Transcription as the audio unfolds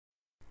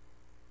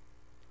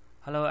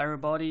Hello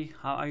everybody,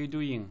 how are you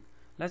doing?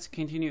 Let's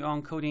continue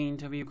on coding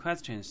interview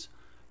questions.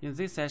 In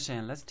this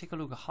session, let's take a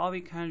look at how we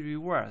can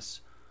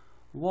reverse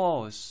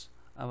vowels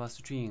of a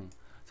string.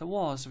 The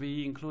vowels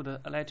we include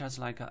letters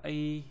like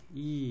A,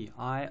 E,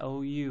 I,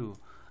 O, U,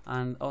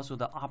 and also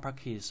the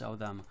uppercase of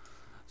them.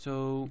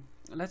 So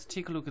let's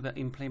take a look at the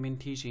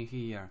implementation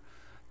here.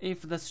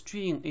 If the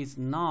string is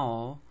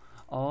null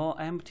or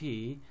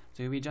empty,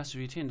 so we just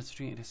return the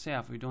string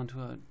itself. We don't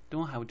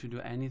have to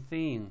do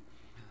anything.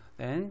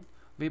 Then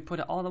we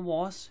put all the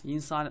vowels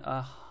inside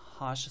a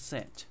hash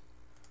set.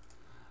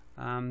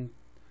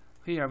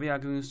 Here we are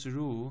going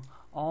through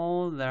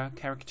all the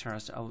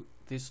characters of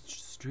this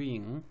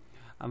string,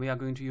 and we are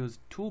going to use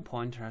two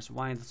pointers.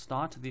 One is the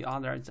start, the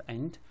other is the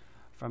end,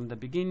 from the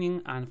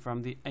beginning and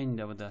from the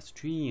end of the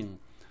string.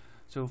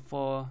 So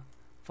for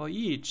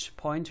each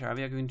pointer,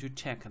 we are going to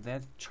check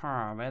that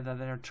char, whether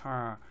that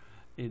char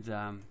is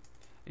a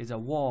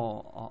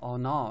vowel or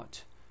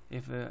not.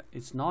 If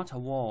it's not a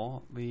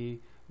vowel, we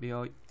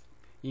will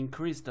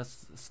increase the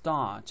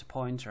start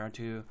pointer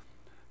to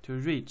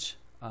reach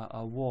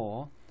a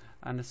vowel,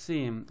 and the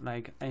same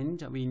like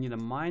end, we need a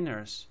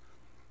minus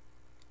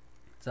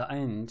the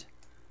end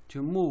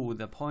to move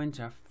the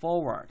pointer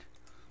forward.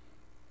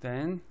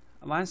 Then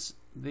once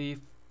the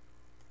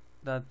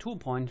two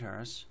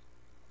pointers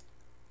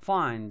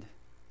find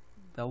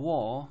the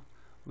vowel,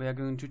 we are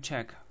going to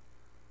check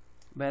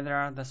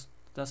whether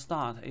the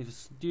start is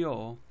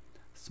still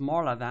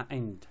smaller than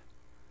end.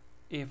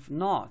 If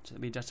not,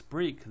 we just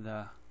break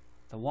the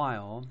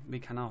while. We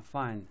cannot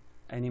find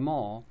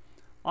anymore.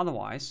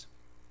 Otherwise,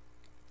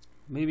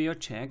 we will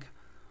check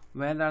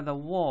whether the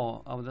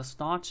vowel of the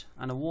start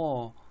and the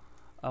vowel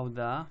of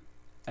the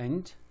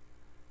end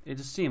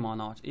is same or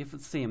not. If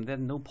it's same,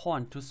 there's no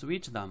point to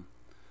switch them.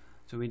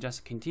 So we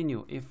just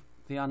continue. If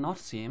they are not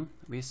same,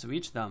 we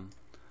switch them.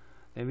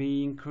 Then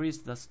we increase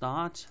the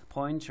start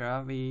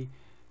pointer, we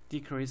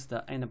decrease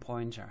the end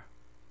pointer.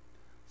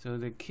 So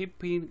they keep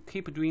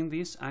doing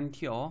this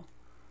until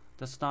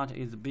the start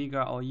is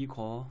bigger or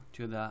equal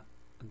to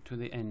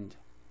the end.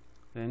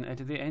 Then at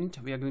the end,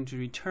 we are going to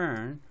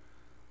return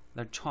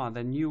the char,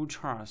 the new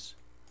char's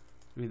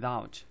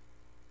result.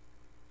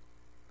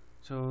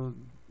 So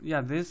yeah,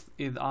 this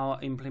is our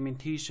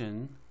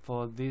implementation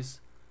for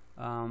this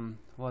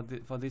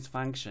for this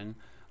function.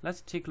 Let's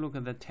take a look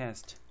at the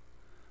test.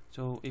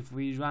 So if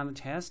we run the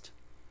test,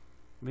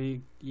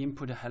 we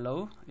input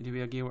hello, it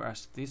will give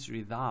us this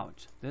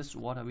result. This is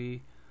what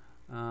we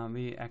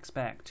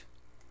expect.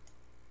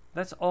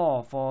 That's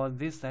all for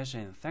this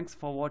session. Thanks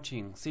for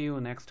watching. See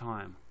you next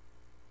time.